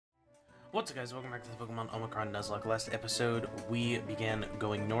What's up, guys? Welcome back to the Pokemon Omicron Nuzlocke. Last episode, we began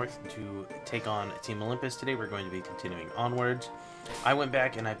going north to take on Team Olympus. Today, we're going to be continuing onwards. I went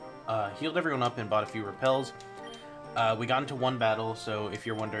back and I healed everyone up and bought a few repels. We got into one battle, so if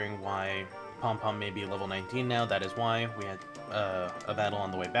you're wondering why Pom Pom may be level 19 now, that is why. We had a battle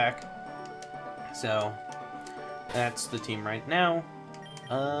on the way back. So, that's the team right now.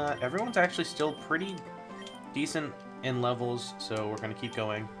 Everyone's actually still pretty decent in levels, so we're going to keep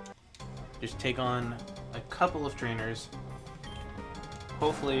going. Just take on a couple of trainers.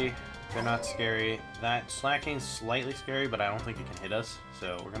 Hopefully, they're not scary. That Slacking's slightly scary, but I don't think it can hit us,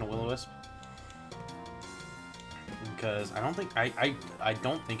 so we're gonna Will-O-Wisp. Because I don't think I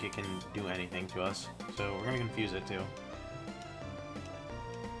don't think it can do anything to us, so we're gonna confuse it too.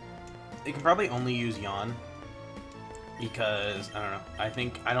 It can probably only use Yawn because I don't know.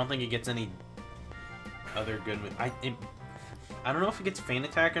 I don't think it gets any other good move. I don't know if it gets Feint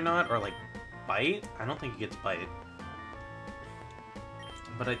Attack or not, or like Bite. I don't think it gets Bite,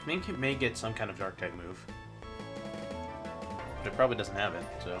 but I think it may get some kind of Dark type move. But it probably doesn't have it.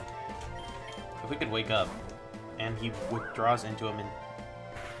 So if we could wake up and he withdraws into him, and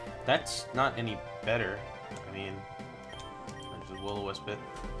that's not any better. I mean, I just Will-O-Wisp it.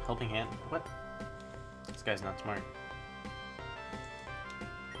 Helping Hand. What? This guy's not smart.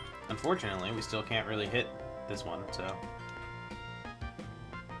 Unfortunately, we still can't really hit this one. So.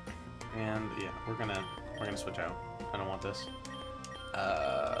 And yeah, we're gonna switch out. I don't want this.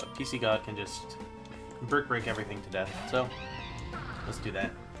 PC God can just brick break everything to death. So let's do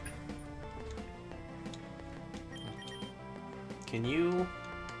that. Can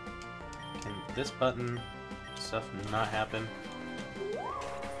this button stuff not happen?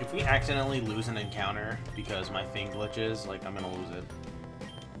 If we accidentally lose an encounter because my thing glitches, like I'm gonna lose it.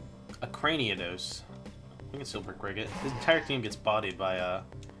 A Craniados. We can still brick break it. His entire team gets bodied by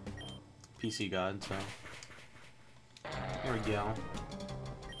PC God, so there we go.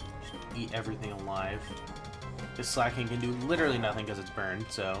 Just eat everything alive. This Slacking can do literally nothing because it's burned,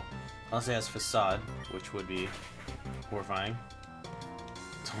 so unless it has Facade, which would be horrifying.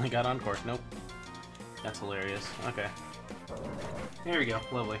 It's only got Encore. Nope. That's hilarious. Okay. There we go.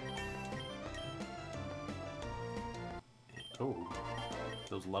 Lovely. Oh,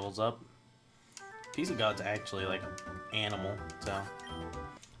 those levels up. PC God's actually like an animal, so.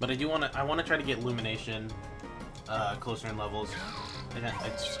 But I want to try to get Illumination closer in levels. And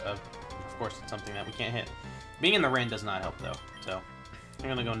it's of course it's something that we can't hit. Being in the rain does not help though. So I'm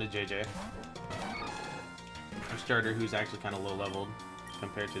gonna go into JJ, our starter, who's actually kind of low leveled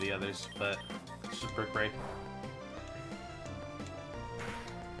compared to the others. But it's just brick break.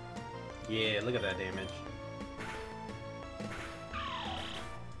 Yeah, look at that damage.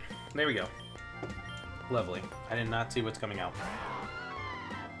 There we go. Lovely. I did not see what's coming out.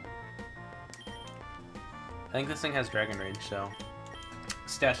 I think this thing has Dragon Rage, so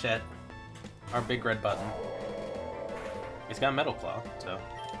Stachette, our big red button. It's got Metal Claw, so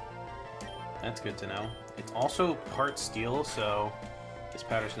that's good to know. It's also part Steel, so this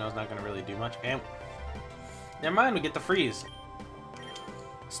Powder Snow is not going to really do much. And never mind, we get the freeze.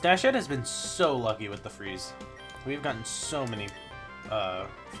 Stachette has been so lucky with the freeze. We've gotten so many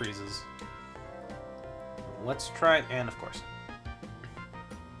freezes. Let's try, and of course.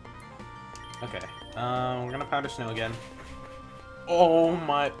 Okay. We're gonna Powder Snow again. Oh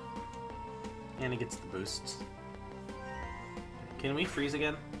my! And he gets the boosts. Can we freeze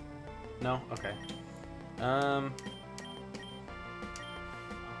again? No? Okay.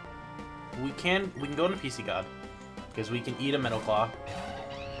 We can go into PC God because we can eat a Metal Claw.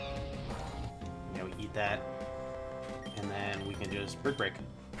 Yeah, we eat that, and then we can just brick break.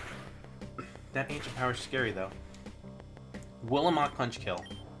 That Ancient Power is scary though. Will a Mach Punch kill?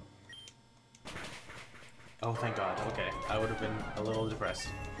 Oh, thank God. Okay, I would have been a little depressed.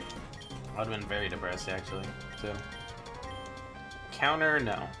 I would have been very depressed, actually. So, counter?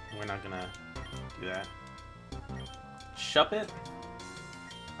 No, we're not gonna do that. Shuppet?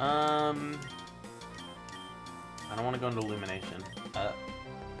 I don't want to go into Illumination.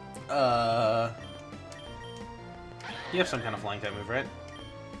 You have some kind of flying type move, right?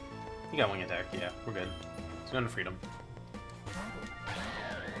 You got Wing Attack. Yeah, we're good. Let's go into Freedom.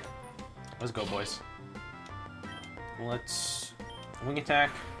 Let's go, boys. Let's Wing Attack.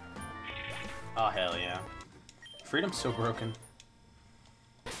 Oh, hell yeah. Freedom's so broken.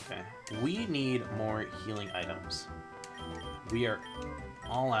 Okay. We need more healing items. We are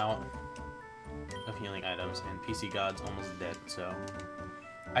all out of healing items, and PC God's almost dead, so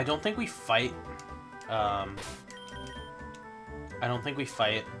I don't think we fight I don't think we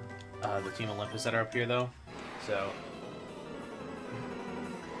fight the Team Olympus that are up here though. So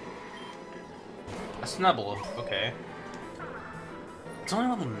A Snubble, okay. It's only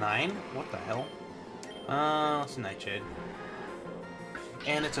level 9? What the hell? It's a Nightshade.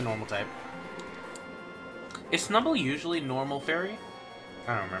 And it's a normal type. Is Snubble usually normal fairy?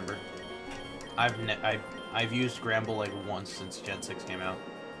 I don't remember. I've used Gramble like once since Gen 6 came out.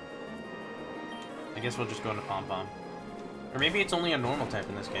 I guess we'll just go into Pom Pom. Or maybe it's only a normal type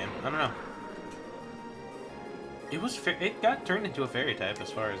in this game. I don't know. It got turned into a fairy type as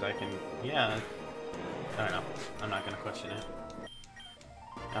far as I can... Yeah. I don't know. I'm not gonna question it.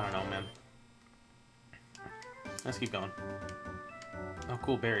 I don't know, man. Let's keep going. Oh,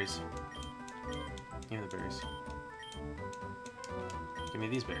 cool, berries. Give me the berries. Give me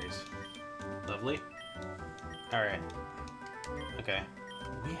these berries. Lovely. Alright. Okay.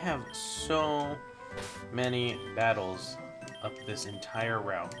 We have so many battles up this entire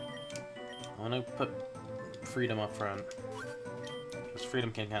route. I want to put Freedom up front. Because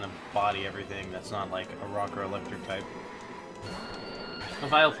Freedom can kind of body everything that's not like a rock or electric type. A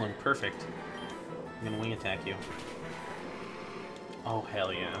Vileplume, perfect. I'm gonna wing attack you. Oh,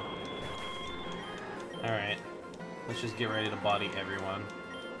 hell yeah. Alright. Let's just get ready to body everyone.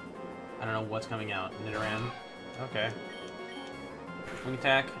 I don't know what's coming out. Nidoran. Okay. Wing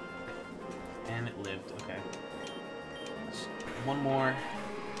attack. And it lived. Okay. One more.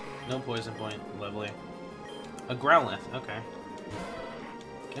 No poison point. Lovely. A Growlithe. Okay.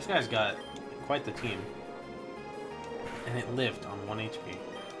 This guy's got quite the team. And it lived on 1 HP.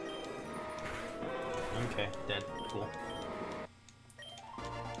 Okay, dead. Cool.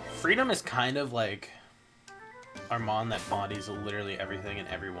 Freedom is kind of like Armand that bodies literally everything and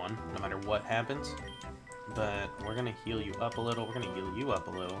everyone, no matter what happens. But we're gonna heal you up a little. We're gonna heal you up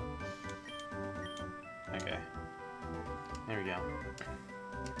a little. Okay. There we go.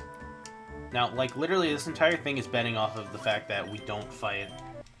 Now, like, literally, this entire thing is betting off of the fact that we don't fight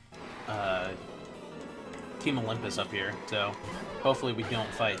Team Olympus up here. So, hopefully we don't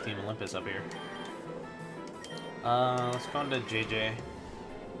fight Team Olympus up here. Let's go into JJ.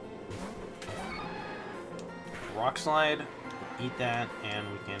 Rock Slide. Eat that, and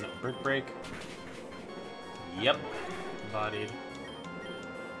we can Brick Break. Yep. Bodied.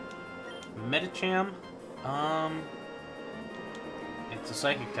 Medicham. It's a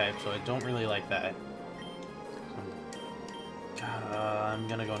Psychic type, so I don't really like that. I'm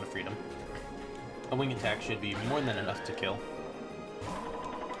gonna go into Freedom. A Wing Attack should be more than enough to kill.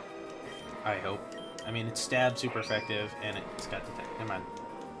 I hope. I mean, it's Stab, super effective, and it's got Detect. Never mind.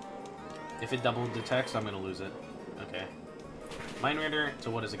 If it double detects, I'm gonna lose it. Okay. Mind Raider,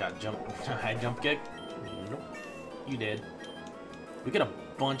 so what has it got? Jump, high jump kick? Nope. You did. We get a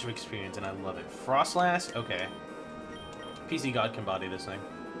bunch of experience, and I love it. Frostlass? Okay. PC God can body this thing.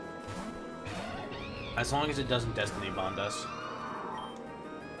 As long as it doesn't Destiny Bond us.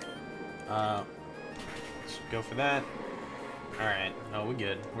 Let's go for that. Alright. No, we're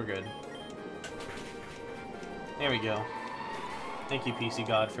good. We're good. There we go. Thank you, PC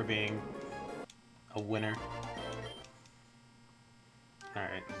God, for being a winner.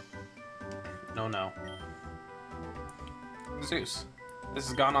 Alright. No, no. Zeus, this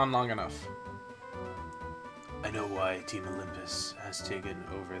has gone on long enough. I know why Team Olympus has taken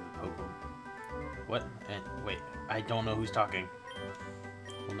over the Pokemon. What? Wait, I don't know who's talking.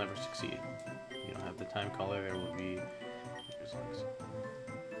 We'll never succeed. You don't have the time caller, there will be...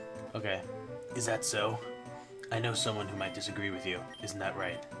 Okay. Is that so? I know someone who might disagree with you. Isn't that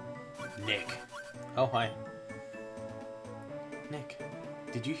right? Nick. Oh, hi. Nick,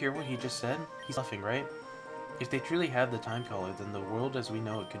 did you hear what he just said? He's bluffing, right? If they truly have the time caller, then the world as we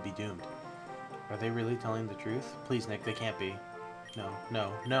know it could be doomed. Are they really telling the truth? Please, Nick, they can't be. No,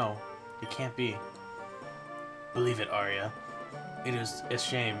 no, no. It can't be. Believe it, Arya. It is a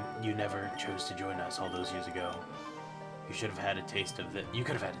shame you never chose to join us all those years ago. You should have had a taste of this. You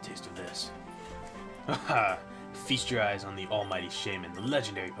could have had a taste of this. Haha! Feast your eyes on the almighty Shaman, the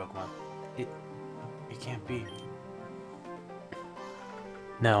legendary Pokemon. It can't be.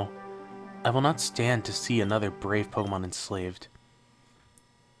 No. I will not stand to see another brave Pokemon enslaved.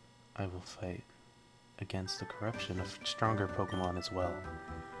 I will fight against the corruption of stronger Pokemon as well.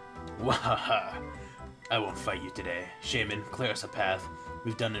 Wahaha! I won't fight you today. Shaman, clear us a path.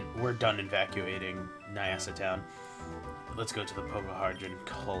 We're done evacuating Nyasa Town. Let's go to the Pokeharj and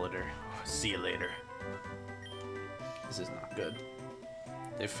call it her. See you later. This is not good.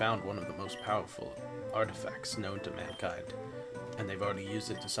 They've found one of the most powerful artifacts known to mankind, and they've already used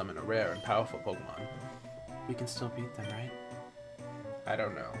it to summon a rare and powerful Pokemon. We can still beat them, right? I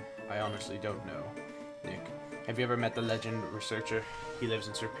don't know. I honestly don't know. Nick, have you ever met the legend researcher? He lives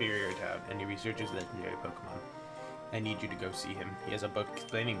in Superior Town, and he researches legendary Pokemon. I need you to go see him. He has a book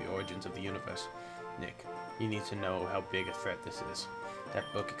explaining the origins of the universe. Nick, you need to know how big a threat this is. That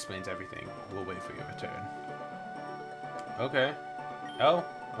book explains everything. We'll wait for your return. Okay. Oh,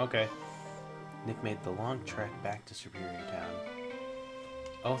 okay. Nick made the long trek back to Superior Town.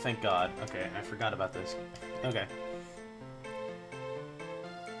 Oh, thank God. Okay, I forgot about this. Okay.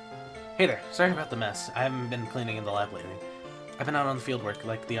 Hey there. Sorry about the mess. I haven't been cleaning in the lab lately. I've been out on the field work,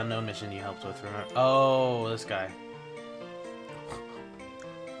 like the unknown mission you helped with, remember? Oh, this guy.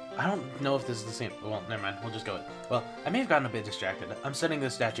 I don't know if this is the same. Well, never mind. We'll just go with it. Well, I may have gotten a bit distracted. I'm studying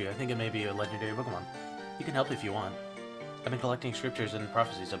this statue. I think it may be a legendary Pokemon. You can help if you want. I've been collecting scriptures and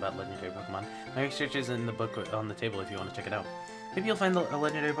prophecies about legendary Pokemon. My research is in the book on the table if you want to check it out. Maybe you'll find a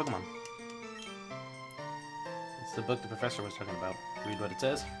legendary Pokemon. It's the book the professor was talking about. Read what it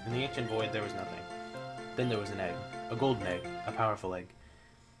says. In the ancient void, there was nothing. Then there was an egg. A golden egg. A powerful egg.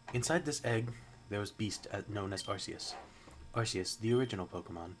 Inside this egg, there was a beast known as Arceus. Arceus, the original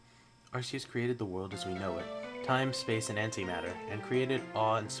Pokemon. Arceus created the world as we know it. Time, space, and antimatter, and created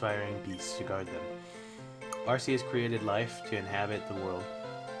awe-inspiring beasts to guard them. Arceus created life to inhabit the world,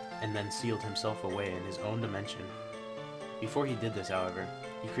 and then sealed himself away in his own dimension. Before he did this, however,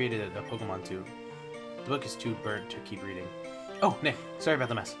 he created a Pokemon too. The book is too burnt to keep reading. Oh, Nick, sorry about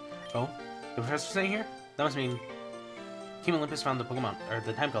the mess. Oh, the professor's saying here? That must mean Team Olympus found the Pokemon, or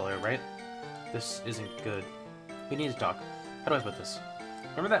the time color, right? This isn't good. We need to talk. How do I put this?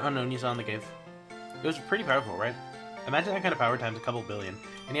 Remember that unknown you saw in the cave? It was pretty powerful, right? Imagine that kind of power times a couple billion,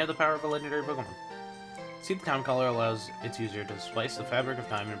 and you have the power of a legendary Pokemon. See, the time color allows its user to splice the fabric of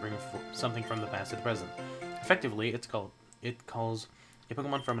time and bring something from the past to the present. Effectively, it calls a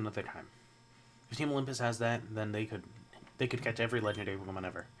Pokemon from another time. If Team Olympus has that, then they could catch every legendary Pokemon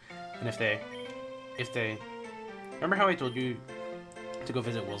ever. And if they remember how I told you to go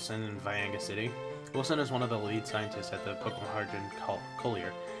visit Wilson in Vianga City? Wilson is one of the lead scientists at the Pokemon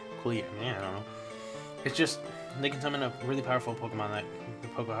Collier. Man, I don't know. It's just they can summon a really powerful Pokemon like the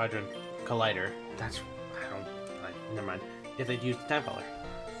Pokehydron Collider. Never mind. If they'd use the time color.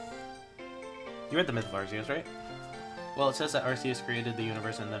 You read the myth of Arceus, right? Well, it says that Arceus created the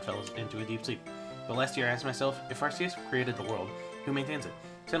universe and then fell into a deep sleep. But last year I asked myself, if Arceus created the world, who maintains it?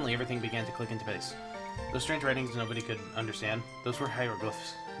 Suddenly everything began to click into place. Those strange writings nobody could understand, those were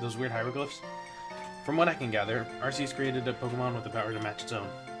hieroglyphs. Those weird hieroglyphs? From what I can gather, Arceus created a Pokemon with the power to match its own,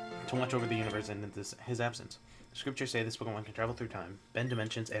 to watch over the universe in his absence. The scriptures say this Pokemon can travel through time, bend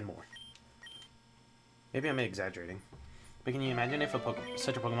dimensions, and more. Maybe I'm exaggerating, but can you imagine if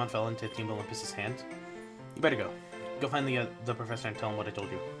such a Pokemon fell into Team Olympus' hands? You better go. Go find the professor and tell him what I told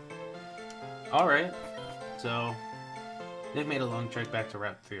you. Alright, so Nick made a long trek back to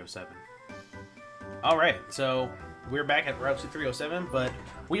Route 307. Alright, so we're back at Route 307, but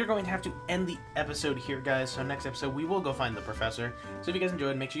we are going to have to end the episode here, guys. So next episode, we will go find the professor. So if you guys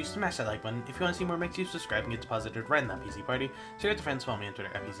enjoyed, make sure you smash that like button. If you want to see more, make sure you subscribe and get deposited right in that PC party. Share it with your friends, follow me on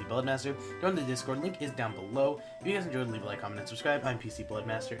Twitter at PCBloodMaster. Join the Discord, link is down below. If you guys enjoyed, leave a like, comment, and subscribe. I'm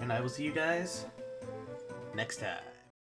PCBloodMaster, and I will see you guys next time.